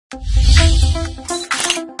Hi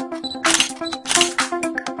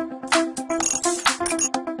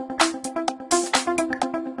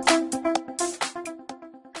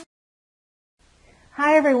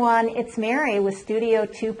everyone, it's Mary with Studio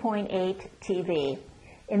 2.8 TV.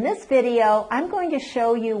 In this video, I'm going to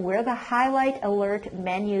show you where the highlight alert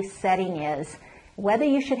menu setting is, whether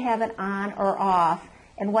you should have it on or off,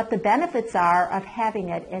 and what the benefits are of having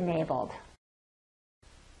it enabled.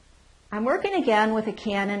 I'm working again with a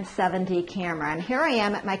Canon 7D camera, and here I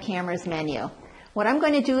am at my camera's menu. What I'm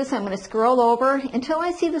going to do is I'm going to scroll over until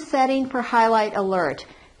I see the setting for highlight alert.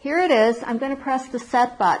 Here it is. I'm going to press the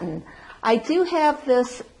set button. I do have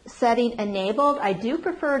this setting enabled. I do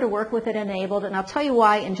prefer to work with it enabled, and I'll tell you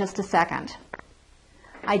why in just a second.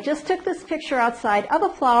 I just took this picture outside of a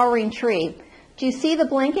flowering tree. Do you see the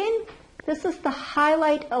blinking? This is the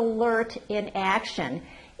highlight alert in action.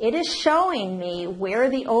 It is showing me where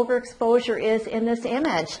the overexposure is in this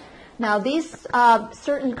image. Now these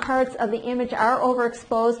certain parts of the image are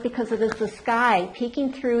overexposed because it is the sky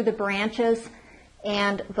peeking through the branches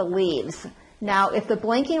and the leaves. Now, if the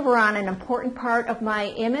blinking were on an important part of my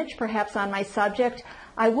image, perhaps on my subject,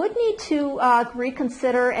 I would need to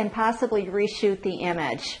reconsider and possibly reshoot the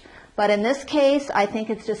image. But in this case, I think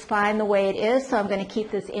it's just fine the way it is, so I'm going to keep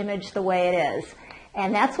this image the way it is.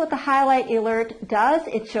 And that's what the highlight alert does.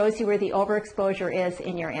 It shows you where the overexposure is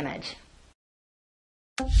in your image.